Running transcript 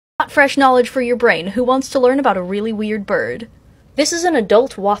Not fresh knowledge for your brain. Who wants to learn about a really weird bird? This is an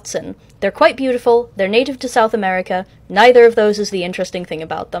adult hoatzin. They're quite beautiful, they're native to South America, neither of those is the interesting thing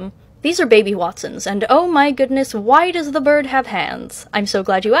about them. These are baby hoatzins, and oh my goodness, why does the bird have hands? I'm so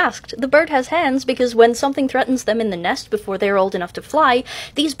glad you asked. The bird has hands because when something threatens them in the nest before they're old enough to fly,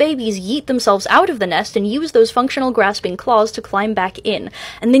 these babies yeet themselves out of the nest and use those functional grasping claws to climb back in.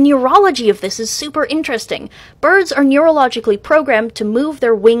 And the neurology of this is super interesting. Birds are neurologically programmed to move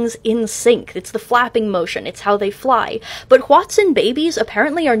their wings in sync. It's the flapping motion, it's how they fly. But hoatzin babies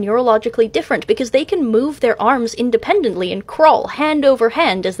apparently are neurologically different because they can move their arms independently and crawl hand over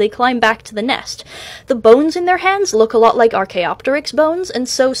hand as they climb back to the nest. The bones in their hands look a lot like Archaeopteryx bones, and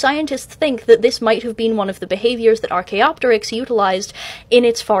so scientists think that this might have been one of the behaviors that Archaeopteryx utilized in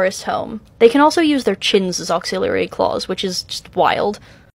its forest home. They can also use their chins as auxiliary claws, which is just wild.